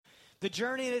The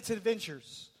journey and its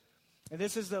adventures. And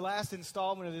this is the last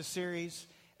installment of this series.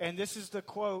 And this is the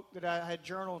quote that I had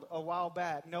journaled a while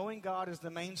back. Knowing God is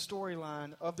the main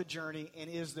storyline of the journey and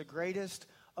is the greatest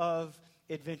of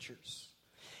adventures.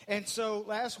 And so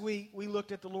last week we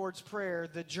looked at the Lord's Prayer,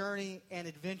 the journey and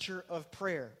adventure of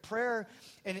prayer. Prayer,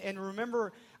 and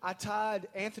remember,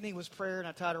 Anthony was prayer, and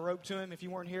I tied a rope to him. If you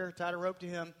weren't here, I tied a rope to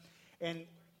him. And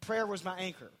prayer was my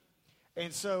anchor.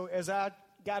 And so as I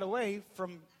got away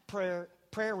from prayer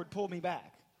would pull me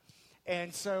back.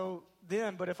 And so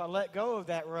then, but if I let go of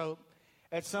that rope,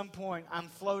 at some point I'm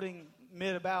floating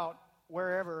mid-about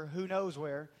wherever, who knows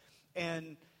where,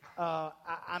 and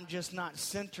I'm just not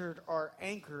centered or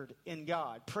anchored in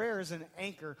God. Prayer is an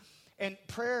anchor, and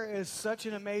prayer is such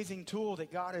an amazing tool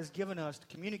that God has given us to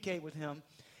communicate with Him,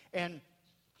 and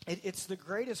it's the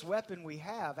greatest weapon we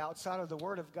have outside of the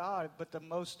Word of God, but the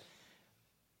most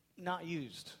not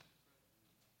used.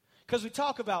 Because we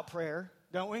talk about prayer,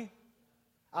 don't we?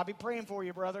 I'll be praying for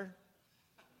you, brother.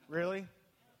 Really?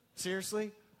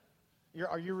 Seriously?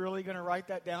 Are you really going to write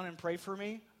that down and pray for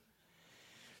me?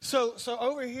 So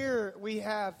over here we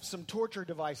have some torture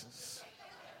devices.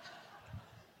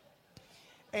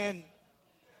 And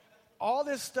all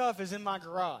this stuff is in my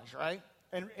garage, right?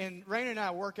 And Raina and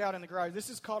I work out in the garage. This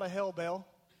is called a hell bell.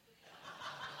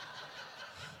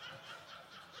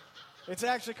 It's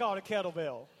actually called a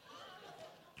kettlebell.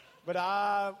 But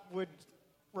I would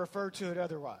refer to it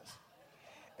otherwise.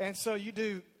 And so you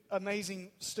do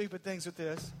amazing, stupid things with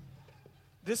this.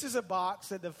 This is a box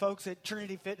that the folks at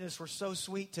Trinity Fitness were so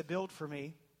sweet to build for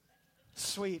me.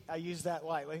 Sweet, I use that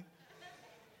lightly.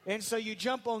 And so you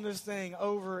jump on this thing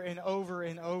over and over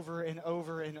and over and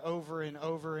over and over and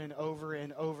over and over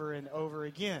and over and over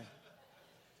again.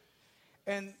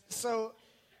 And so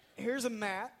here's a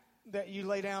mat that you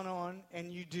lay down on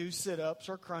and you do sit-ups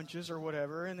or crunches or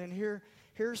whatever. And then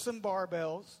here's some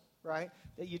barbells, right,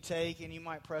 that you take and you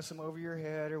might press them over your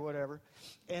head or whatever.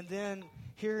 And then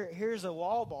here's a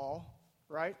wall ball,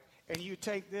 right? And you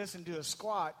take this and do a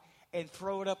squat and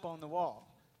throw it up on the wall.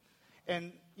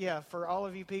 And yeah, for all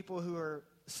of you people who are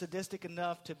sadistic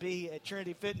enough to be at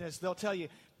Trinity Fitness, they'll tell you,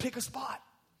 pick a spot.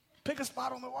 Pick a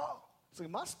spot on the wall. So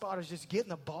my spot is just getting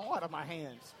the ball out of my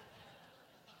hands.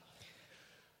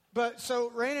 But so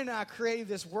Raina and I created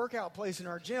this workout place in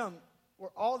our gym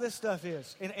where all this stuff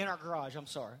is, in our garage,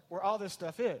 where all this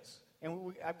stuff is.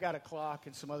 And I've got a clock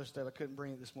and some other stuff. I couldn't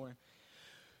bring it this morning.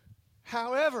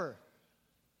 However,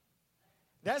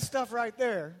 that stuff right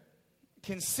there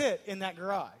can sit in that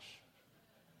garage.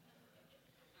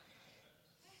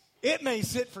 It may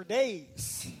sit for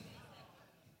days.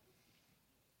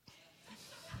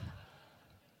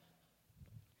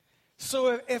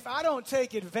 So if I don't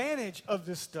take advantage of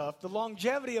this stuff, the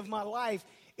longevity of my life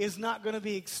is not going to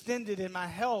be extended and my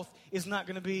health is not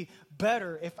going to be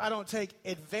better if I don't take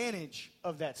advantage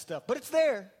of that stuff. But it's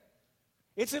there.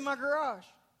 It's in my garage.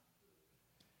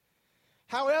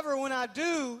 However, when I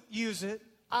do use it,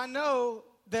 I know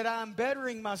that I'm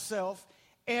bettering myself,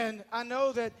 and I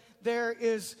know that there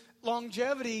is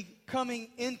longevity coming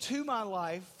into my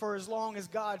life for as long as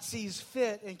God sees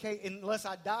fit, unless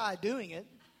I die doing it.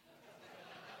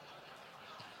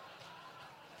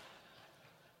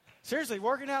 Seriously,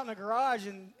 working out in a garage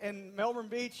in Melbourne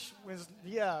Beach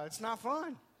it's not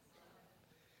fun.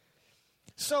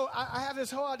 So I have this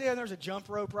whole idea, and there's a jump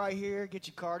rope right here, get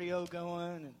your cardio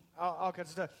going, and all kinds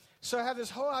of stuff. So I have this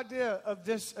whole idea of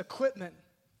this equipment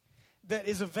that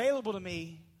is available to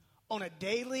me on a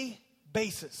daily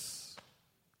basis.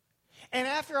 And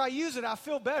after I use it, I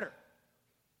feel better,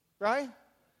 right?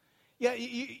 Yeah,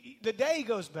 the day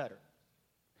goes better.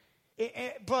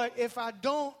 But if I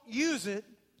don't use it,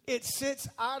 it sits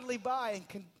idly by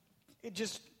and it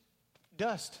just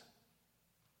dust.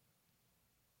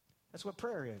 That's what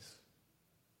prayer is.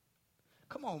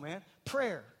 Come on, man.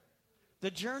 Prayer.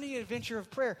 The journey and adventure of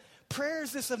prayer. Prayer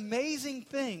is this amazing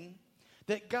thing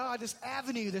that God, this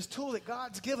avenue, this tool that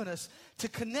God's given us to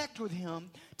connect with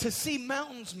Him, to see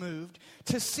mountains moved,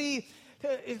 to see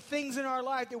things in our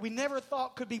life that we never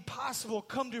thought could be possible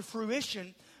come to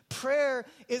fruition. Prayer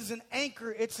is an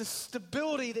anchor. It's a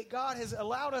stability that God has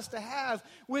allowed us to have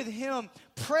with Him.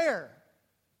 Prayer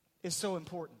is so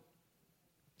important.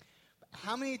 But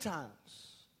how many times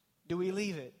do we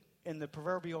leave it in the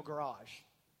proverbial garage?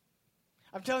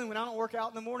 I'm telling you, when I don't work out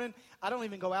in the morning, I don't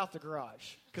even go out the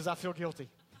garage because I feel guilty.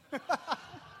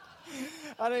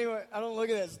 I don't look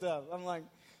at that stuff. I'm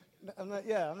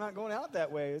not going out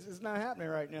that way. It's not happening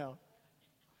right now.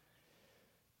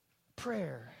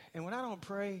 Prayer. And when I don't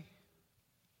pray,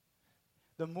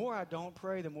 the more I don't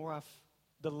pray,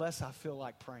 the less I feel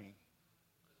like praying.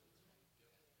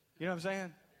 You know what I'm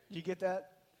saying? You get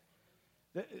that?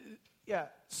 Yeah,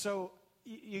 so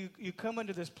you come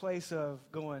into this place of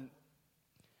going,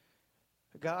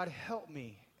 God, help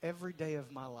me every day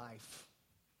of my life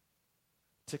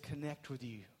to connect with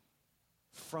you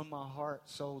from my heart,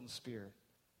 soul, and spirit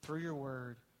through your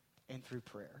word and through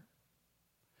prayer.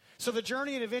 So the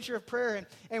journey and adventure of prayer,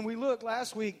 and we looked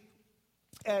last week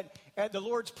at the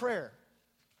Lord's Prayer.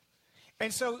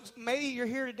 And so maybe you're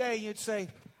here today and you'd say,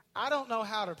 I don't know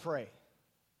how to pray.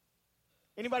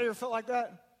 Anybody ever felt like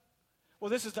that?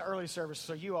 Well, this is the early service,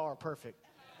 so you all are perfect.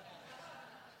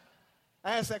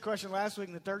 I asked that question last week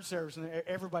in the third service, and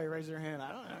everybody raised their hand.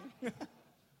 I don't know.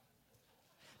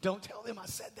 Don't tell them I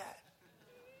said that.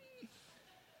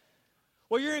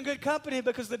 Well, you're in good company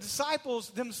because the disciples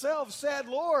themselves said,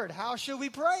 Lord, how should we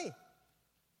pray?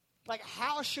 Like,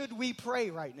 how should we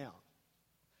pray right now?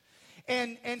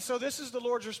 And so this is the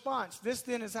Lord's response. This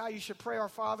then is how you should pray. Our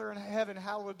Father in heaven,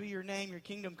 hallowed be your name. Your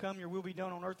kingdom come, your will be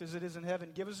done on earth as it is in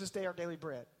heaven. Give us this day our daily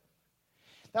bread.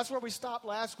 That's where we stopped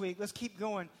last week. Let's keep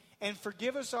going. And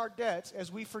forgive us our debts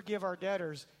as we forgive our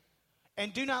debtors.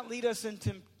 And do not lead us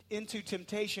into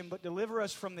temptation, but deliver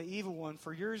us from the evil one.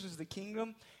 For yours is the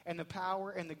kingdom and the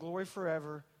power and the glory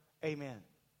forever. Amen.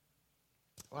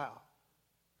 Wow.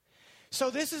 So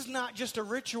this is not just a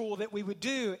ritual that we would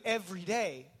do every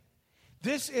day.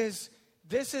 This is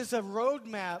a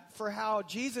roadmap for how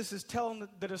Jesus is telling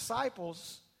the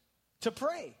disciples to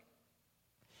pray.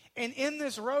 And in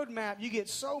this roadmap, you get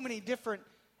so many different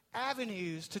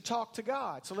avenues to talk to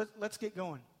God. So let's get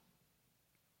going.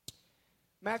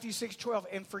 Matthew 6:12,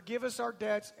 and forgive us our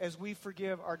debts as we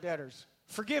forgive our debtors.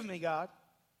 Forgive me, God.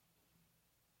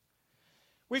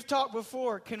 We've talked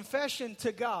before, confession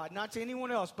to God, not to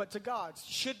anyone else, but to God,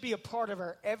 should be a part of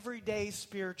our everyday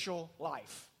spiritual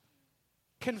life.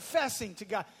 Confessing to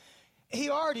God.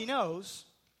 He already knows,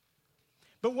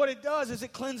 but what it does is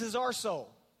it cleanses our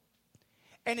soul.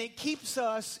 And it keeps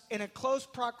us in a close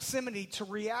proximity to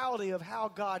reality of how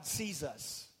God sees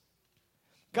us.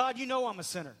 God, you know I'm a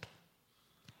sinner.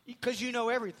 Because you know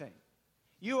everything.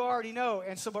 You already know.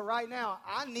 And so, but right now,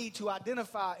 I need to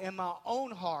identify in my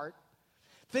own heart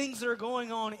things that are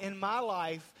going on in my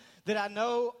life that I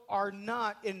know are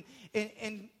not, and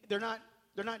they're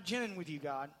not genuine with you,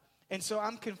 God. And so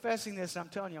I'm confessing this, and I'm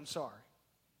telling you I'm sorry.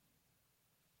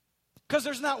 Because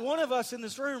there's not one of us in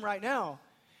this room right now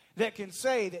that can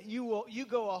say that you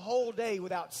go a whole day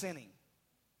without sinning.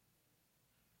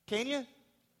 Can you?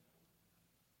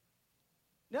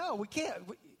 No, we can't.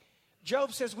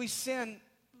 Job says we sin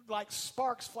like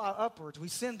sparks fly upwards. We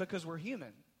sin because we're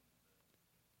human.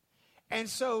 And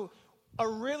so a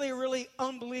really, really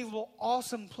unbelievable,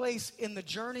 awesome place in the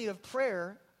journey of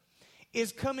prayer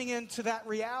is coming into that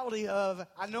reality of,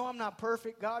 I know I'm not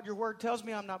perfect. God, your word tells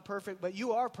me I'm not perfect, but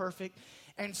you are perfect.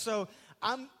 And so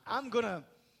I'm gonna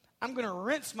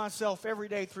rinse myself every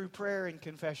day through prayer and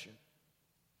confession.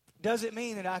 Does it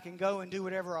mean that I can go and do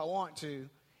whatever I want to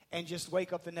and just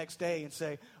wake up the next day and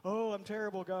say, oh, I'm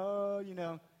terrible, God, you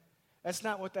know? That's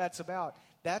not what that's about.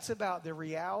 That's about the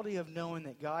reality of knowing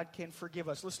that God can forgive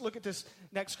us. Let's look at this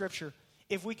next scripture.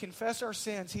 If we confess our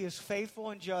sins, he is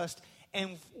faithful and just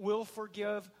and will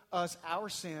forgive us our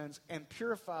sins and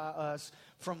purify us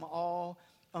from all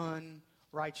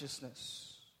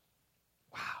unrighteousness.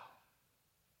 Wow.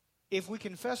 If we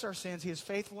confess our sins, he is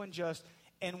faithful and just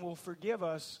and will forgive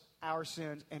us our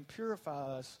sins and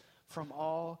purify us from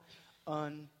all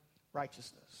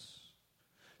unrighteousness.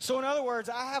 So in other words,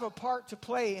 I have a part to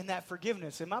play in that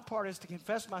forgiveness, and my part is to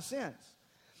confess my sins.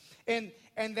 And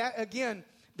that, again,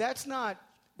 that's not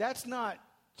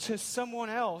to someone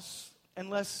else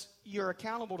unless you're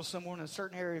accountable to someone in a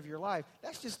certain area of your life.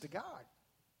 That's just to God.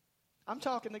 I'm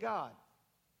talking to God.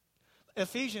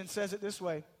 Ephesians says it this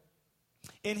way.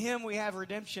 In him we have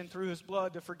redemption through his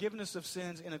blood, the forgiveness of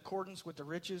sins in accordance with the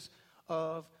riches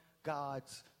of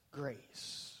God's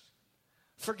grace.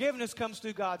 Forgiveness comes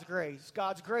through God's grace.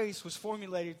 God's grace was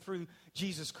formulated through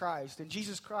Jesus Christ. And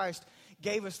Jesus Christ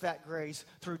gave us that grace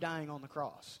through dying on the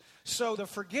cross. So the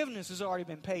forgiveness has already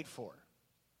been paid for.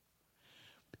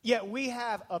 Yet we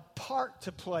have a part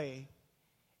to play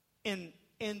in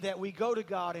that we go to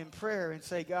God in prayer and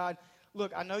say, God,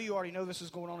 look, I know you already know this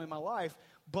is going on in my life,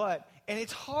 and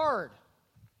it's hard.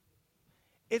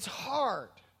 It's hard.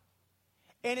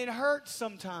 And it hurts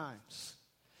sometimes.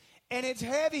 And it's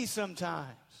heavy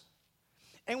sometimes.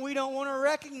 And we don't want to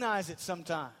recognize it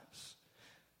sometimes.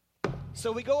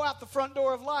 So we go out the front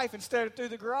door of life instead of through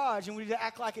the garage, and we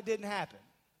act like it didn't happen.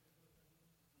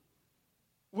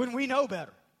 When we know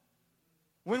better.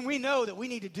 When we know that we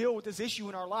need to deal with this issue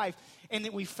in our life and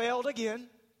that we failed again,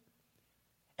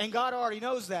 and God already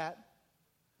knows that,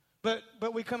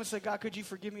 But we come and say, God, could you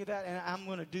forgive me of that? And I'm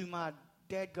going to do my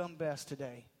dadgum best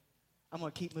today. I'm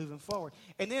going to keep moving forward.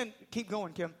 And then, keep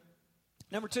going, Kim.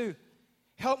 Number 2,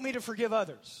 help me to forgive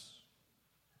others.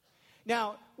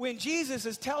 Now, when Jesus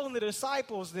is telling the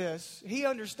disciples this, he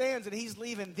understands that he's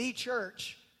leaving the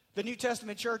church, the New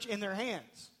Testament church, in their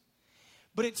hands.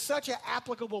 But it's such an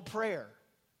applicable prayer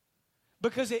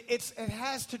because it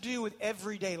has to do with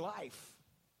everyday life.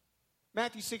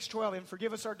 Matthew 6:12, and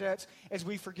forgive us our debts as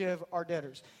we forgive our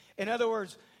debtors. In other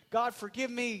words, God,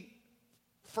 forgive me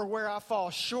for where I fall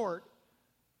short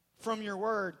from your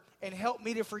word, and help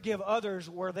me to forgive others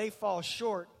where they fall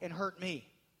short and hurt me.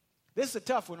 This is a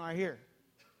tough one right here.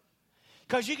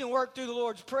 Because you can work through the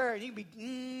Lord's Prayer and you can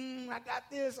be, I got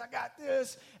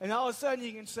this. And all of a sudden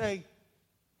you can say,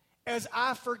 as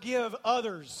I forgive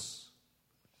others.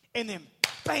 And then,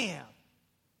 bam,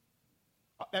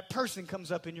 that person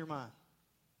comes up in your mind.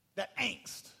 That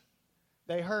angst.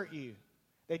 They hurt you.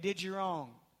 They did you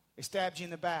wrong. They stabbed you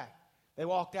in the back. They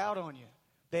walked out on you.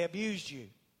 They abused you.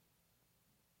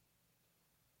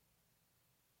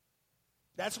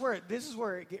 This is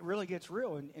where it really gets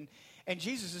real. And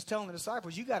Jesus is telling the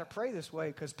disciples, you got to pray this way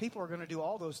because people are going to do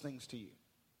all those things to you.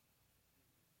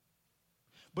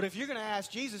 But if you're going to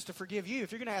ask Jesus to forgive you,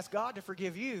 if you're going to ask God to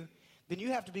forgive you, then you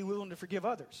have to be willing to forgive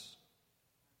others.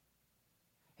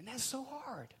 And that's so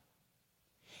hard.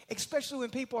 Especially when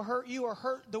people hurt you or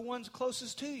hurt the ones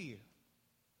closest to you.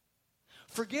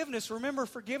 Forgiveness, remember,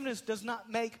 forgiveness does not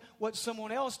make what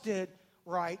someone else did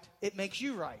right. It makes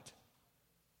you right.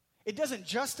 It doesn't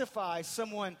justify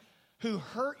someone who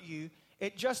hurt you.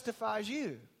 It justifies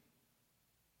you.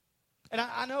 And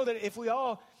I know that if we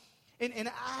all, and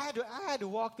I had to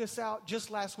walk this out just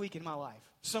last week in my life.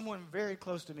 Someone very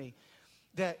close to me,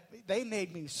 that they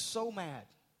made me so mad.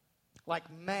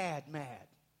 Like mad.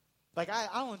 Like I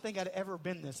don't think I'd ever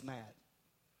been this mad.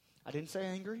 I didn't say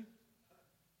angry.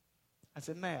 I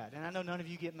said mad. And I know none of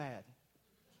you get mad.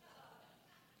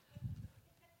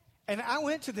 And I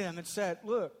went to them and said,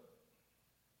 look,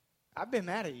 I've been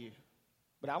mad at you,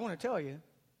 but I want to tell you,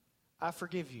 I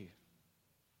forgive you.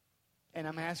 And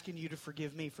I'm asking you to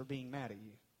forgive me for being mad at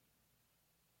you.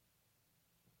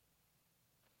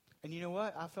 And you know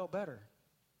what? I felt better.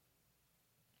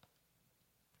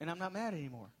 And I'm not mad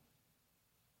anymore.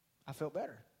 I felt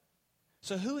better.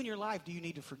 So who in your life do you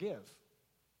need to forgive?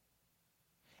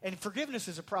 And forgiveness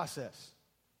is a process,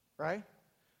 right?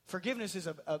 Forgiveness is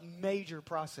a major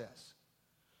process.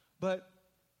 But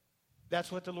that's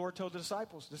what the Lord told the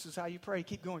disciples. This is how you pray.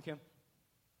 Keep going, Kim.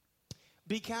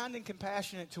 Be kind and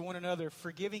compassionate to one another,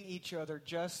 forgiving each other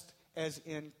just as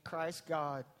in Christ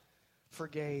God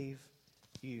forgave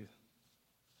you.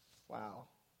 Wow.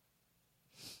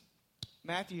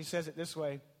 Matthew says it this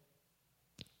way.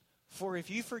 For if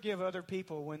you forgive other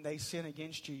people when they sin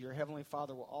against you, your heavenly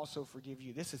Father will also forgive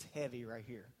you. This is heavy right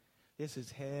here. This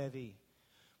is heavy.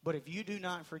 But if you do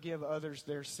not forgive others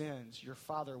their sins, your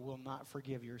Father will not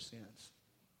forgive your sins.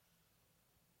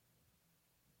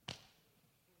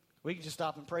 We can just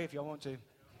stop and pray if y'all want to.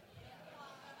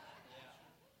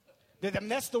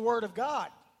 That's the Word of God.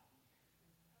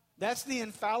 That's the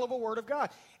infallible Word of God.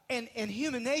 And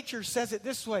human nature says it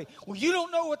this way. Well, you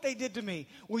don't know what they did to me.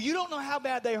 Well, you don't know how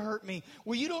bad they hurt me.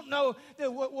 Well, you don't know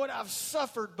what I've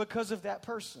suffered because of that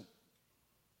person.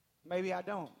 Maybe I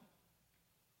don't.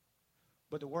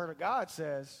 But the Word of God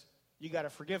says you got to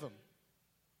forgive them.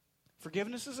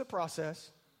 Forgiveness is a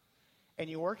process, and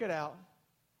you work it out,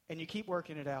 and you keep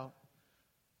working it out.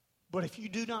 But if you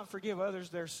do not forgive others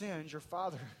their sins, your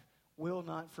Father will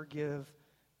not forgive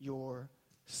your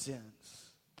sins.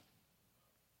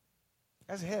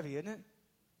 That's heavy, isn't it?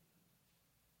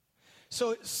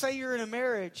 So say you're in a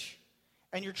marriage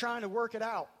and you're trying to work it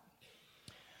out.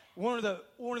 One of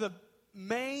the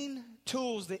main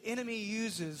tools the enemy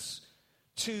uses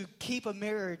to keep a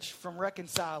marriage from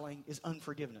reconciling is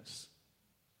unforgiveness.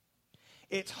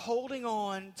 It's holding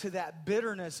on to that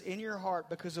bitterness in your heart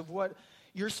because of what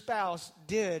your spouse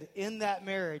did in that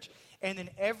marriage. And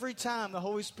then every time the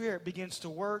Holy Spirit begins to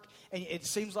work and it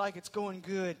seems like it's going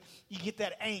good, you get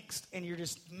that angst and you're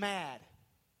just mad.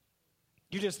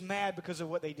 You're just mad because of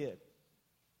what they did.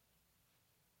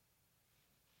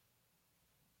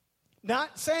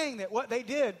 Not saying that what they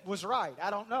did was right.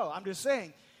 I don't know. I'm just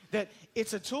saying that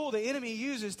it's a tool the enemy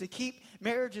uses to keep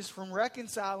marriages from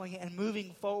reconciling and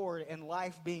moving forward and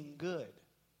life being good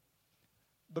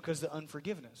because of the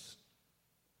unforgiveness.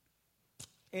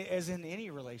 As in any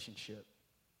relationship.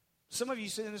 Some of you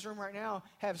sitting in this room right now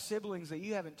have siblings that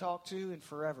you haven't talked to in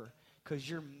forever because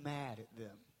you're mad at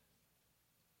them.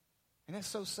 And that's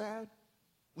so sad.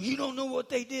 Well, you don't know what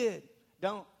they did.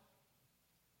 Don't.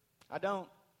 I don't.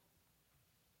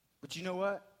 But you know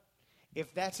what?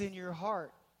 If that's in your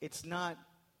heart, it's not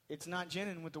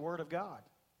genuine with the Word of God.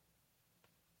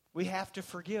 We have to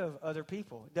forgive other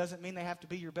people. It doesn't mean they have to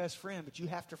be your best friend, but you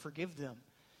have to forgive them.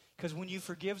 Because when you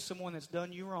forgive someone that's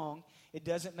done you wrong, it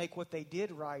doesn't make what they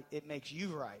did right, it makes you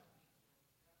right.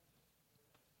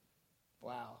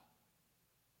 Wow.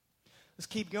 Let's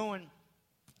keep going.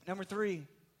 Number 3,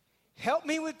 help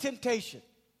me with temptation.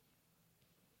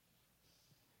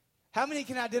 How many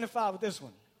can identify with this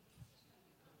one?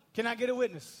 Can I get a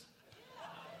witness?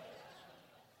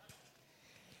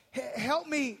 Help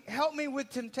me with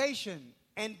temptation,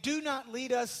 and do not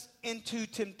lead us into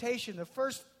temptation. The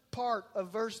first part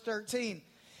of verse 13.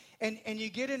 And you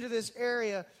get into this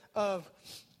area of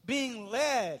being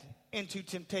led into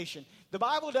temptation. The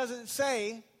Bible doesn't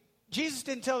say, Jesus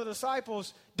didn't tell the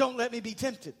disciples, don't let me be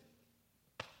tempted.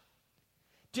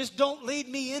 Just don't lead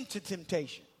me into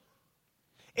temptation.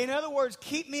 In other words,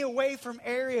 keep me away from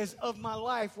areas of my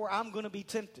life where I'm going to be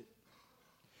tempted.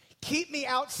 Keep me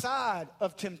outside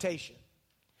of temptation.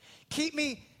 Keep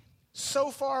me so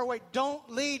far away.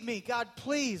 Don't lead me. God,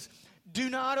 please do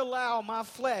not allow my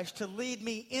flesh to lead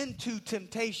me into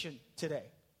temptation today.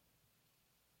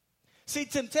 See,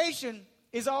 temptation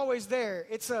is always there.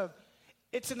 It's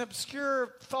an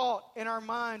obscure thought in our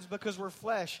minds because we're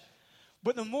flesh.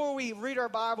 But the more we read our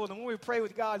Bible, the more we pray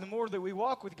with God, the more that we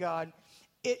walk with God,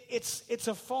 it's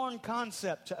a foreign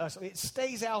concept to us. It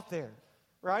stays out there,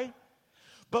 right?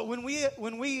 But when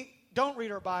we don't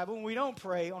read our Bible, when we don't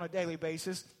pray on a daily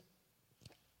basis,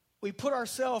 we put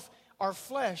our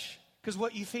flesh, because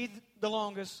what you feed the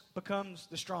longest becomes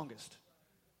the strongest,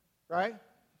 right?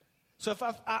 So if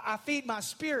I feed my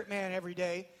spirit man every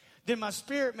day, then my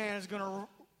spirit man is going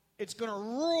to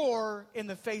roar in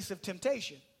the face of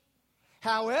temptation.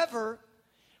 However,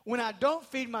 when I don't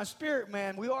feed my spirit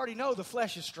man, we already know the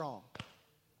flesh is strong.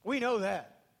 We know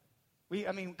that.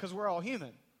 Because we're all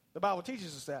human. The Bible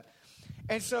teaches us that.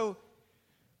 And so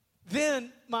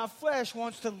then my flesh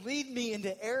wants to lead me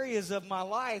into areas of my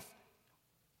life,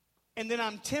 and then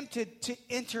I'm tempted to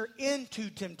enter into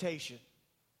temptation.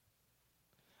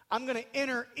 I'm going to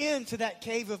enter into that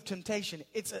cave of temptation.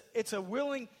 It's a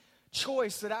willing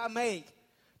choice that I make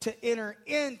to enter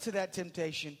into that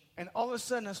temptation. And all of a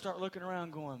sudden I start looking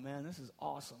around going, man, this is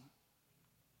awesome.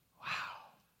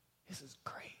 Wow, this is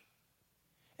great.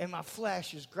 And my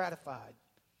flesh is gratified.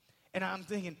 And I'm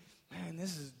thinking, man,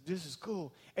 this is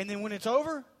cool. And then when it's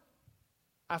over,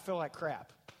 I feel like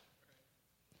crap.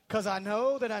 Because I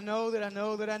know that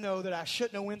I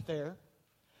shouldn't have went there.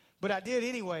 But I did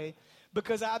anyway,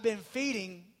 because I've been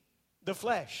feeding the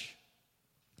flesh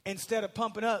instead of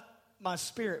pumping up my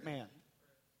spirit man.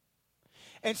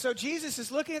 And so Jesus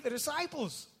is looking at the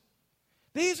disciples.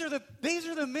 These are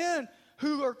the men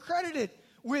who are credited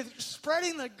with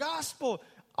spreading the gospel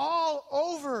all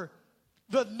over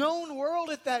the known world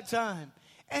at that time.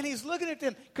 And he's looking at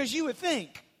them, because you would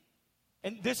think,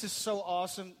 and this is so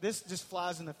awesome, this just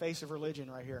flies in the face of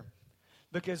religion right here.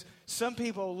 Because some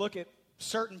people look at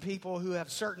certain people who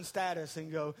have certain status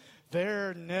and go,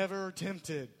 they're never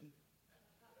tempted.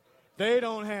 They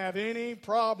don't have any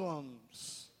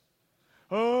problems.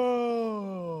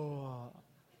 Oh.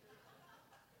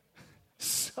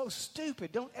 So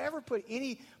stupid. Don't ever put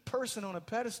any person on a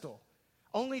pedestal.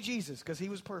 Only Jesus, because he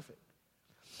was perfect.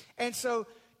 And so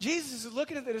Jesus is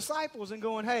looking at the disciples and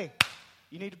going, hey,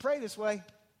 you need to pray this way,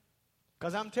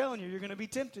 because I'm telling you, you're going to be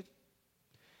tempted.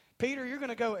 Peter, you're going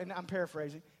to go, and I'm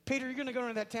paraphrasing, Peter, you're going to go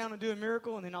into that town and do a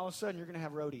miracle, and then all of a sudden you're going to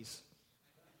have roadies.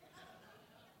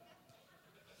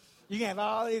 You can have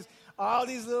all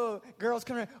these little girls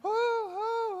coming in. Oh,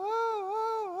 oh,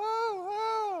 oh, oh,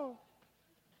 oh, oh.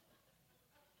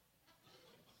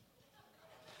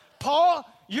 Paul,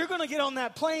 you're going to get on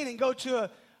that plane and go to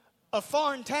a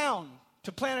foreign town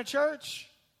to plant a church,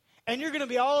 and you're going to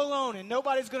be all alone, and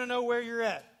nobody's going to know where you're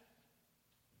at.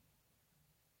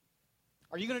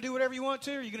 Are you going to do whatever you want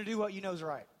to, or are you going to do what you know is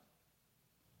right?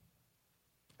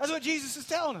 That's what Jesus is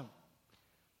telling them.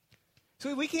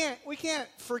 So we can't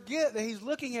forget that he's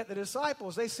looking at the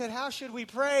disciples. They said, how should we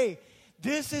pray?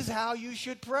 This is how you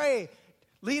should pray.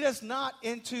 Lead us not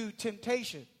into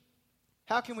temptation.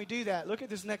 How can we do that? Look at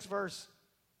this next verse.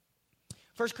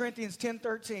 1 Corinthians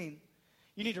 10:13.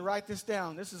 You need to write this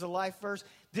down. This is a life verse.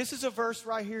 This is a verse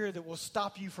right here that will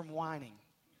stop you from whining.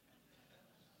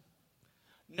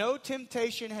 No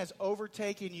temptation has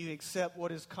overtaken you except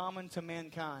what is common to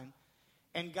mankind.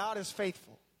 And God is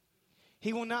faithful.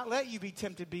 He will not let you be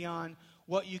tempted beyond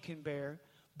what you can bear.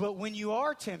 But when you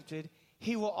are tempted,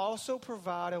 he will also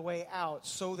provide a way out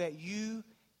so that you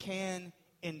can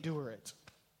endure it.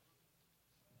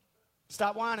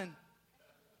 Stop whining.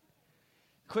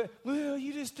 Quit. Well,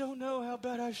 you just don't know how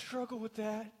bad I struggle with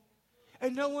that.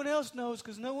 And no one else knows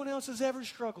because no one else has ever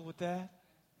struggled with that.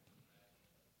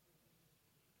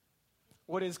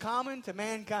 What is common to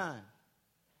mankind?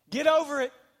 Get over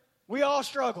it. We all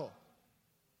struggle.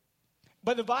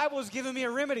 But the Bible is giving me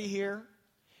a remedy here.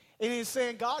 And it's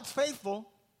saying God's faithful.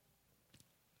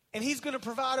 And He's going to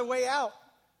provide a way out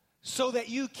so that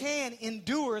you can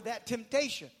endure that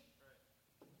temptation.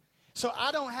 So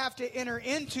I don't have to enter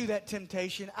into that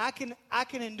temptation. I can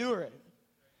endure it.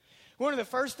 One of the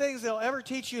first things they'll ever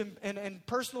teach you in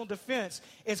personal defense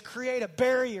is create a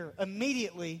barrier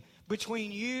immediately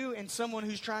between you and someone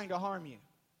who's trying to harm you.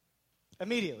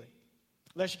 Immediately.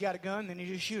 Unless you got a gun, then you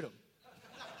just shoot them.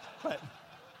 But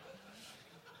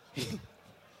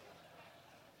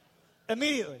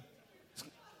immediately.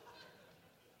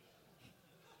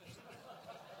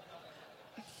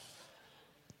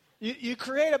 You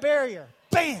create a barrier.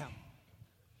 Bam!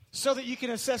 So that you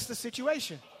can assess the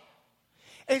situation.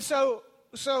 And so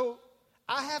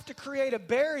I have to create a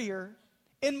barrier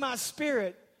in my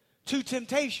spirit to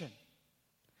temptation.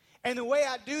 And the way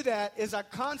I do that is I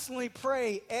constantly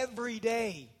pray every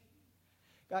day.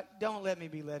 God, don't let me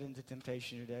be led into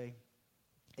temptation today.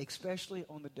 Especially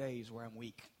on the days where I'm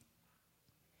weak.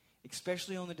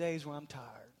 Especially on the days where I'm tired.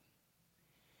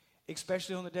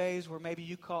 Especially on the days where maybe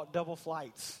you caught double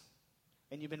flights.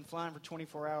 And you've been flying for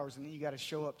 24 hours and then you got to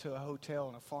show up to a hotel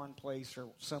in a foreign place or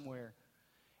somewhere.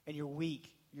 And you're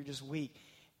weak. You're just weak.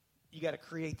 You got to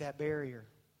create that barrier.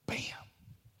 Bam!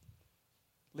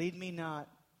 Lead me not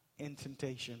in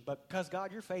temptation. But because,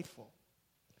 God, you're faithful.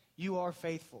 You are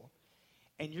faithful.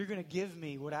 And you're going to give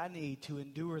me what I need to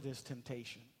endure this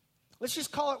temptation. Let's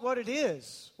just call it what it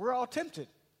is. We're all tempted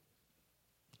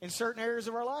in certain areas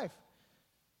of our life.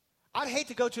 I'd hate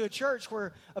to go to a church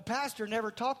where a pastor never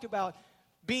talked about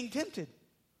being tempted.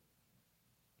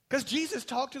 Because Jesus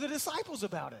talked to the disciples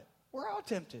about it. We're all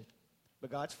tempted.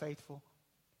 But God's faithful.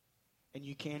 And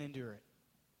you can endure it.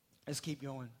 Let's keep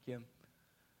going, Kim.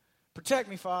 Protect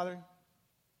me, Father.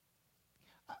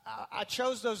 I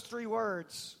chose those 3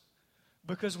 words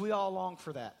because we all long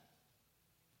for that.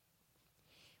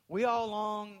 We all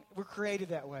long, we're created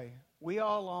that way. We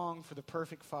all long for the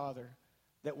perfect Father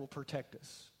that will protect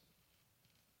us.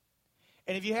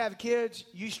 And if you have kids,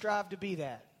 you strive to be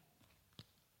that.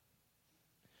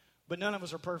 But none of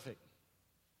us are perfect.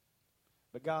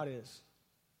 But God is.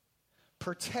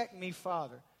 Protect me,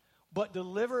 Father, but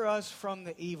deliver us from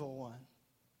the evil one.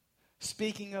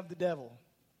 Speaking of the devil,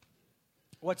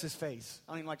 what's his face?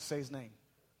 I don't even like to say his name.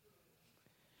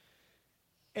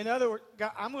 In other words,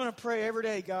 God, I'm going to pray every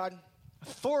day, God,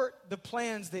 thwart the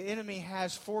plans the enemy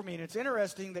has for me. And it's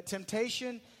interesting that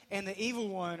temptation and the evil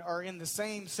one are in the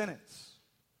same sentence.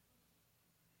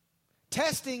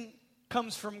 Testing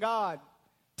comes from God.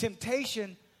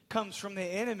 Temptation comes from the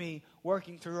enemy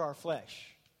working through our flesh.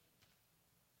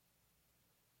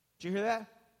 Did you hear that?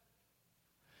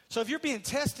 So if you're being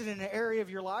tested in an area of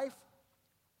your life,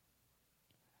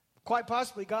 quite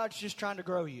possibly God's just trying to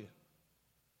grow you.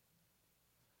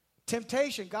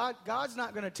 Temptation, God's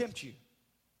not going to tempt you.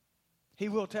 He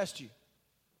will test you.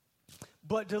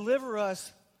 But deliver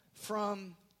us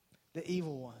from the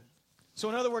evil one. So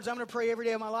in other words, I'm going to pray every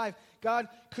day of my life, God,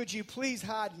 could you please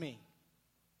hide me?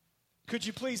 Could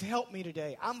you please help me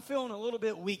today? I'm feeling a little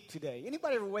bit weak today.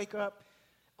 Anybody ever wake up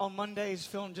on Mondays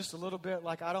feeling just a little bit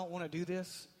like I don't want to do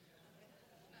this?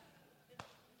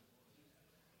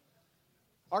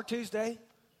 Our Tuesday,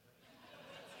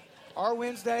 our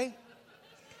Wednesday,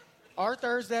 our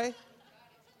Thursday.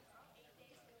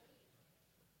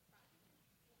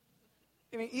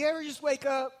 I mean, you ever just wake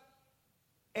up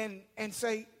and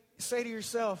say to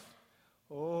yourself,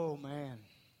 oh man.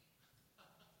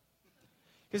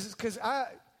 Because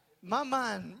my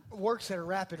mind works at a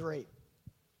rapid rate.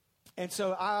 And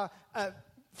so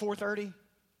 4:30,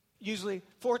 usually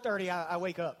 4:30 I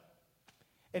wake up.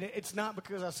 And it's not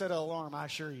because I set an alarm, I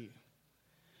assure you.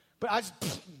 But I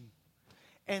just,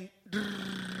 and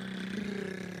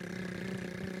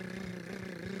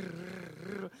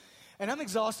I'm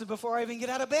exhausted before I even get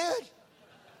out of bed.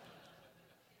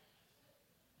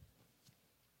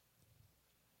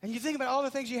 And you think about all the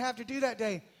things you have to do that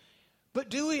day. But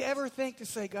do we ever think to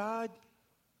say, God,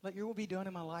 let your will be done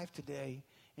in my life today.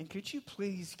 And could you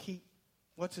please keep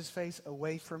what's-his-face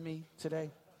away from me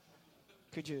today?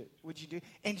 Would you do?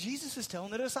 And Jesus is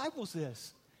telling the disciples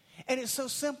this. And it's so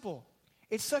simple.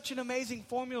 It's such an amazing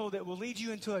formula that will lead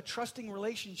you into a trusting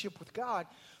relationship with God.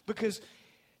 Because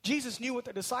Jesus knew what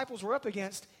the disciples were up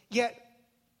against. Yet,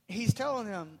 he's telling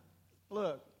them,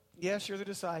 look, Yes, you're the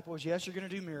disciples. Yes, you're going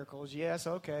to do miracles. Yes,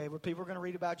 okay. But people are going to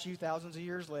read about you thousands of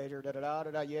years later.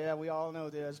 Da-da-da-da-da. Yeah, we all know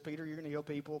this. Peter, you're going to heal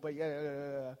people. But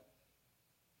yeah.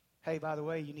 Hey, by the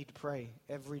way, you need to pray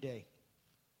every day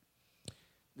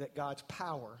that God's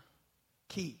power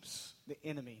keeps the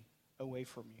enemy away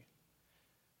from you.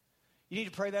 You need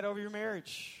to pray that over your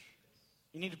marriage.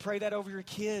 You need to pray that over your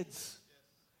kids.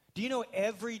 Do you know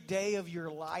every day of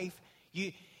your life,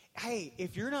 hey,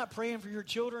 if you're not praying for your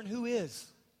children, who is?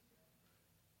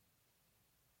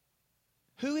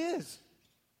 Who is?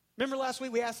 Remember last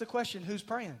week we asked the question, who's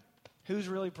praying? Who's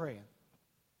really praying?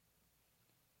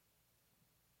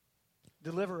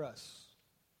 Deliver us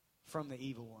from the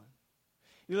evil one.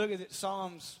 You look at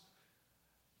Psalms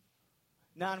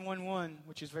 9:11,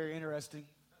 which is very interesting.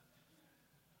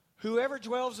 Whoever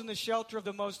dwells in the shelter of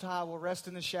the Most High will rest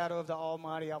in the shadow of the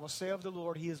Almighty. I will say of the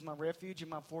Lord, He is my refuge and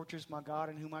my fortress, my God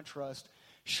in whom I trust.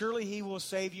 Surely He will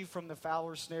save you from the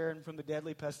fowler's snare and from the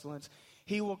deadly pestilence.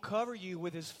 He will cover you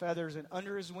with His feathers, and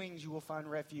under His wings you will find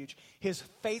refuge. His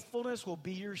faithfulness will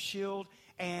be your shield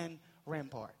and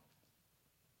rampart.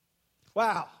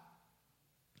 Wow.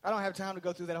 I don't have time to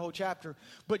go through that whole chapter.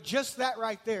 But just that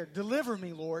right there. Deliver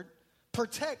me, Lord.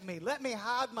 Protect me. Let me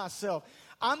hide myself.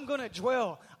 I'm going to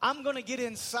dwell. I'm going to get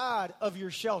inside of your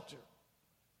shelter.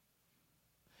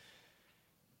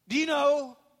 Do you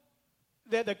know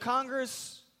that the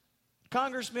congressmen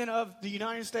of the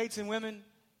United States and women,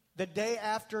 the day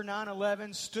after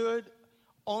 9/11, stood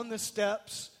on the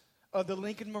steps of the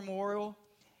Lincoln Memorial,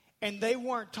 and they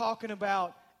weren't talking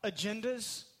about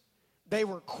agendas. They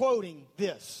were quoting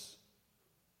this.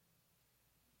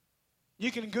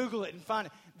 You can Google it and find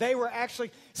it. They were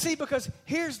actually, see, because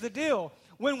here's the deal.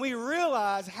 When we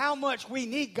realize how much we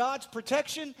need God's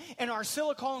protection and our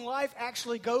silicone life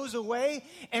actually goes away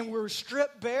and we're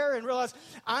stripped bare and realize,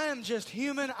 I am just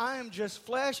human, I am just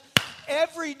flesh.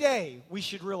 Every day we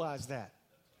should realize that.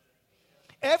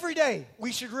 Every day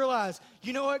we should realize,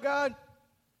 you know what, God?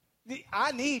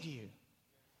 I need you.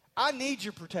 I need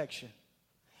your protection.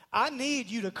 I need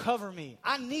you to cover me.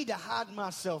 I need to hide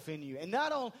myself in you. And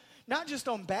not just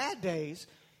on bad days,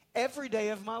 every day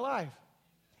of my life.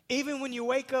 Even when you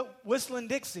wake up whistling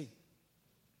Dixie.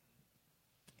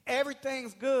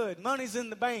 Everything's good. Money's in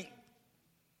the bank.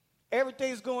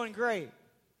 Everything's going great.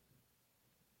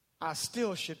 I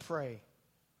still should pray.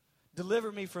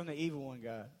 Deliver me from the evil one,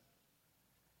 God.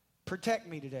 Protect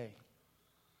me today.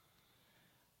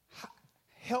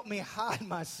 Help me hide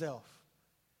myself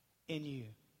in you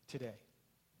today.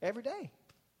 Every day.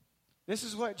 This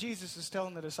is what Jesus is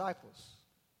telling the disciples.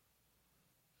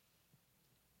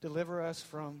 Deliver us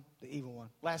from the evil one.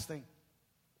 Last thing.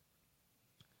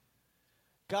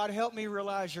 God, help me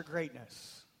realize your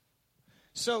greatness.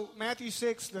 So, Matthew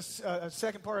 6, the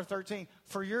second part of 13.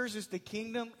 For yours is the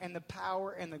kingdom and the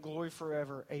power and the glory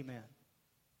forever. Amen.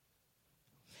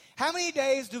 How many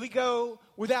days do we go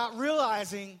without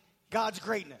realizing God's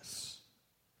greatness?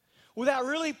 Without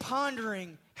really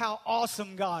pondering how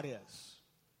awesome God is?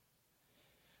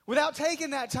 Without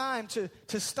taking that time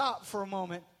to stop for a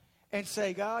moment and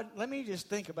say, God, let me just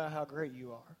think about how great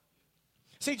you are.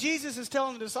 See, Jesus is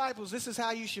telling the disciples this is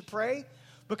how you should pray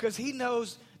because He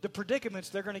knows the predicaments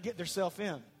they're going to get themselves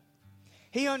in.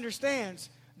 He understands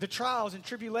the trials and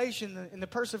tribulation and the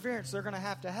perseverance they're going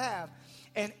to have.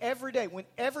 And every day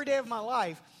of my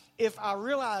life, if I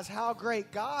realize how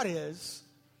great God is,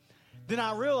 then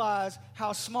I realize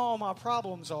how small my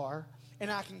problems are,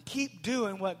 and I can keep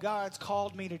doing what God's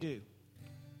called me to do.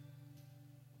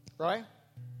 Right?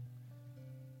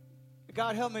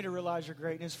 God, help me to realize your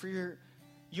greatness. For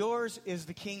yours is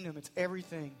the kingdom. It's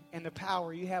everything. And the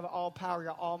power. You have all power.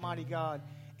 You're Almighty God.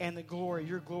 And the glory.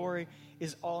 Your glory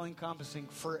is all-encompassing.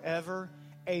 Forever.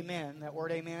 Amen. That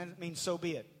word amen means so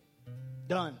be it.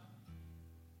 Done.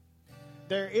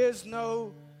 There is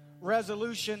no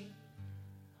resolution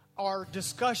or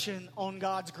discussion on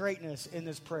God's greatness in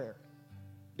this prayer.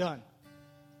 Done.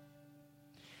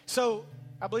 So,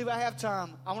 I believe I have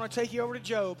time. I want to take you over to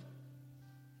Job.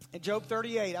 In Job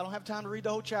 38, I don't have time to read the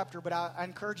whole chapter, but I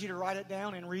encourage you to write it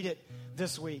down and read it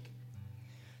this week.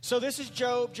 So this is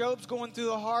Job. Job's going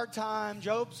through a hard time.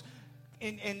 Job's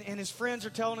and his friends are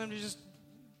telling him to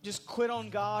just quit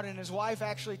on God. And his wife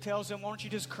actually tells him, why don't you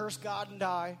just curse God and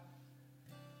die?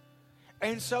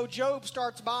 And so Job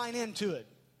starts buying into it.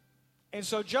 And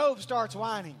so Job starts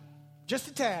whining. Just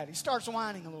a tad. He starts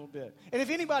whining a little bit. And if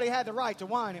anybody had the right to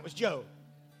whine, it was Job.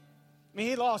 I mean,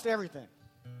 he lost everything.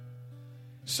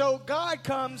 So God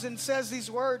comes and says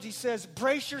these words. He says,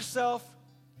 brace yourself.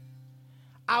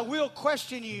 I will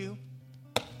question you,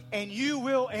 and you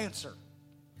will answer.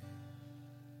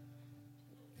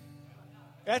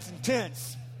 That's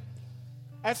intense.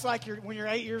 That's like when you're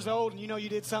 8 years old and you know you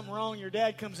did something wrong, your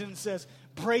dad comes in and says,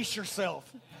 brace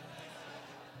yourself.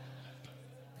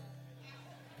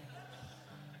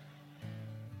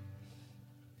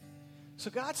 So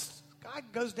God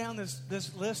goes down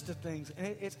this list of things,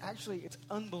 and it's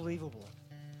unbelievable.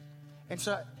 And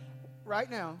so right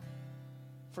now,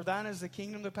 for thine is the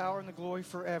kingdom, the power, and the glory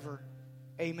forever.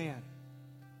 Amen.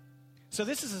 So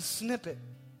this is a snippet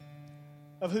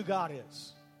of who God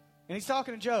is. And he's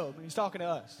talking to Job, and he's talking to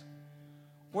us.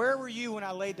 Where were you when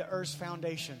I laid the earth's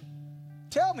foundation?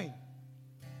 Tell me,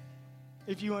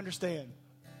 if you understand.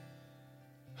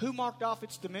 Who marked off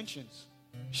its dimensions?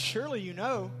 Surely you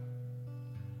know.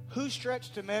 Who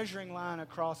stretched a measuring line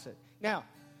across it? Now,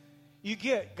 you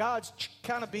get God's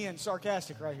kind of being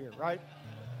sarcastic right here, right?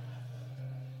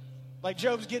 Like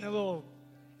Job's getting a little,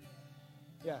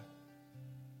 yeah.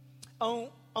 On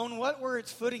what were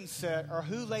its footing set, or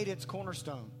who laid its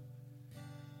cornerstone?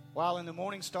 While in the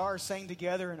morning stars sang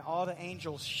together and all the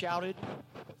angels shouted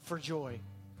for joy.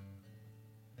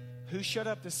 Who shut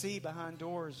up the sea behind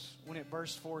doors when it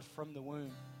burst forth from the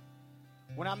womb?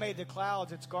 When I made the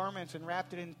clouds its garments and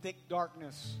wrapped it in thick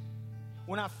darkness.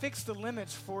 When I fixed the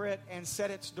limits for it and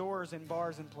set its doors and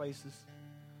bars in places.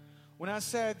 When I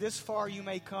said, this far you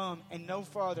may come and no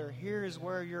farther, here is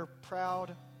where your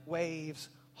proud waves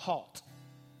halt.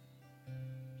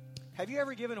 Have you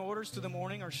ever given orders to the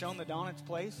morning or shown the dawn its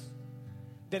place?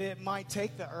 That it might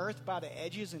take the earth by the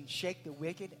edges and shake the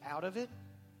wicked out of it?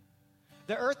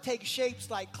 The earth takes shapes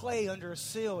like clay under a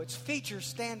sill. Its features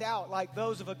stand out like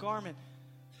those of a garment.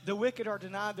 The wicked are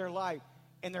denied their light,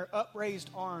 and their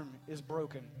upraised arm is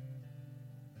broken.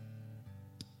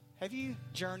 Have you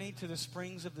journeyed to the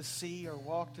springs of the sea or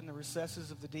walked in the recesses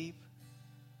of the deep?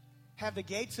 Have the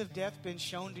gates of death been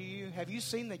shown to you? Have you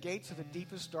seen the gates of the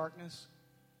deepest darkness?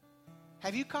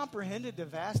 Have you comprehended the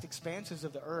vast expanses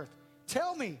of the earth?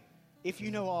 Tell me if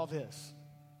you know all this.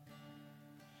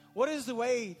 What is the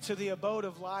way to the abode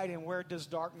of light, and where does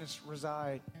darkness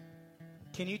reside?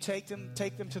 Can you take them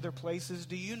to their places?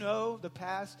 Do you know the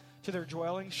path to their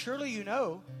dwellings? Surely you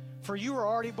know, for you were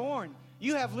already born.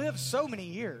 You have lived so many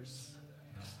years.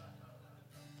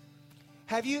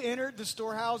 Have you entered the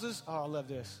storehouses? Oh, I love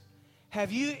this.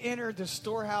 Have you entered the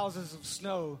storehouses of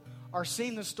snow, or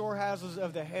seen the storehouses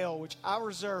of the hail, which I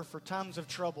reserve for times of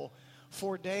trouble,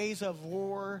 for days of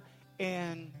war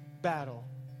and battle?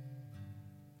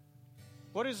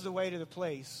 What is the way to the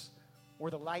place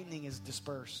where the lightning is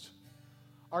dispersed,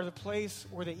 or the place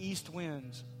where the east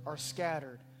winds are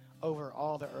scattered over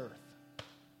all the earth?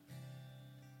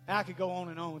 And I could go on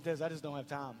and on with this. I just don't have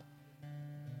time.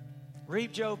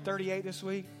 Read Job 38 this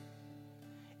week.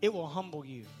 It will humble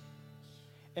you.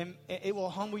 And it will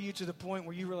humble you to the point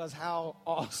where you realize how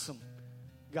awesome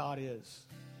God is.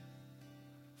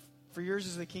 For yours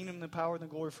is the kingdom, the power, and the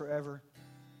glory forever.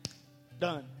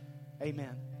 Done.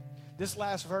 Amen. This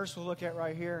last verse we'll look at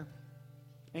right here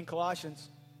in Colossians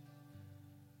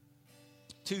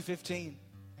 2:15.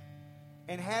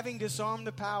 And having disarmed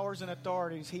the powers and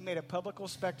authorities, he made a public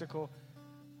spectacle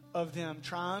of them,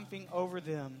 triumphing over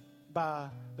them by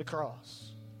the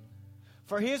cross.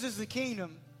 For his is the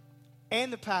kingdom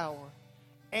and the power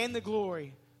and the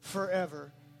glory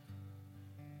forever.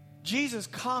 Jesus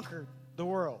conquered the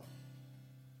world,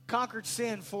 conquered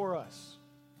sin for us,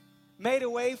 made a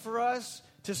way for us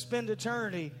to spend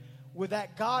eternity with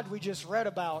that God we just read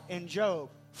about in Job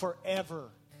forever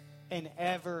and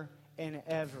ever and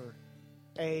ever.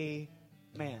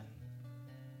 Amen.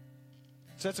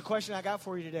 So that's a question I got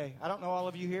for you today. I don't know all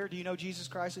of you here. Do you know Jesus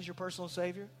Christ as your personal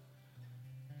Savior?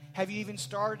 Have you even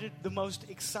started the most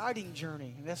exciting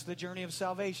journey? And that's the journey of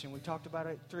salvation. We talked about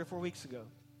it 3 or 4 weeks ago.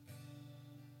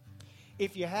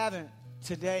 If you haven't,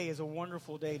 today is a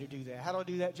wonderful day to do that. How do I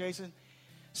do that, Jason?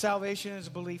 Salvation is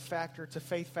a belief factor. It's a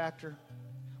faith factor.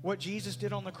 What Jesus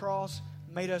did on the cross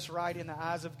made us right in the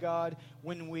eyes of God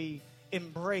when we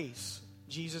embrace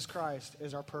Jesus Christ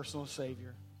as our personal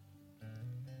Savior.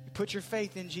 You put your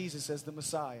faith in Jesus as the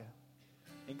Messiah,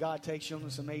 and God takes you on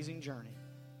this amazing journey.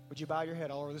 Would you bow your head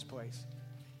all over this place?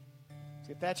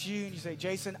 So if that's you and you say,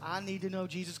 Jason, I need to know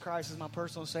Jesus Christ as my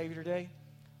personal Savior today,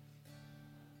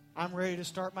 I'm ready to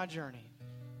start my journey.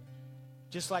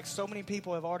 Just like so many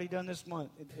people have already done this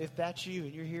month. If that's you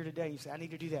and you're here today, you say, I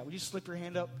need to do that. Would you slip your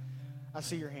hand up? I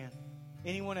see your hand.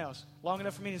 Anyone else? Long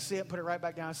enough for me to see it and put it right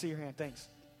back down. I see your hand. Thanks.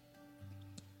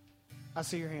 I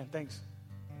see your hand. Thanks.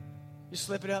 Just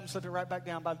slip it up and slip it right back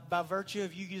down. By virtue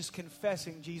of you just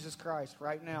confessing Jesus Christ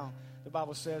right now, the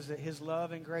Bible says that his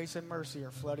love and grace and mercy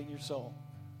are flooding your soul.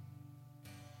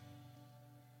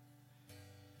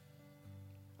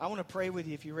 I want to pray with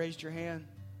you if you raised your hand.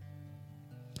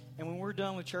 And when we're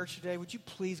done with church today, would you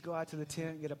please go out to the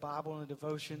tent and get a Bible and a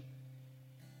devotion?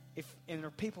 And there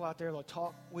are people out there that will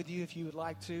talk with you if you would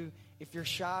like to. If you're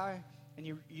shy and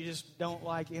you just don't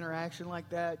like interaction like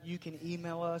that, you can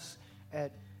email us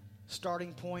at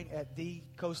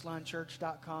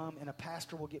startingpoint@thecoastlinechurch.com, and a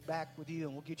pastor will get back with you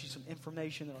and we'll get you some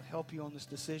information that will help you on this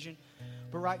decision.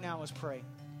 But right now, let's pray.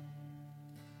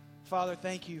 Father,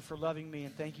 thank you for loving me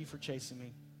and thank you for chasing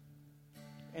me.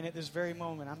 And at this very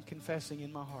moment, I'm confessing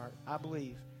in my heart, I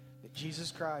believe that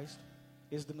Jesus Christ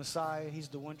is the Messiah. He's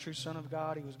the one true Son of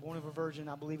God. He was born of a virgin.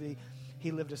 I believe that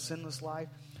he lived a sinless life.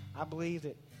 I believe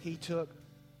that he took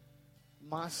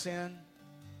my sin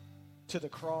to the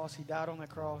cross. He died on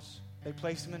that cross. They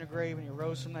placed him in a grave, and he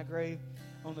rose from that grave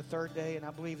on the third day. And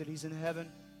I believe that he's in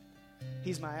heaven.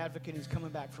 He's my advocate. He's coming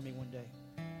back for me one day.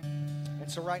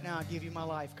 And so right now, I give you my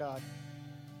life, God.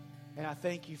 And I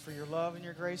thank you for your love and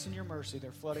your grace and your mercy.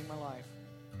 They're flooding my life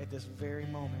at this very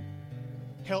moment.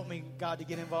 Help me, God, to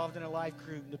get involved in a life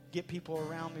group, to get people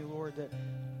around me, Lord,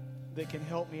 that can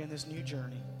help me in this new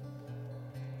journey.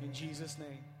 In Jesus'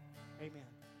 name, amen.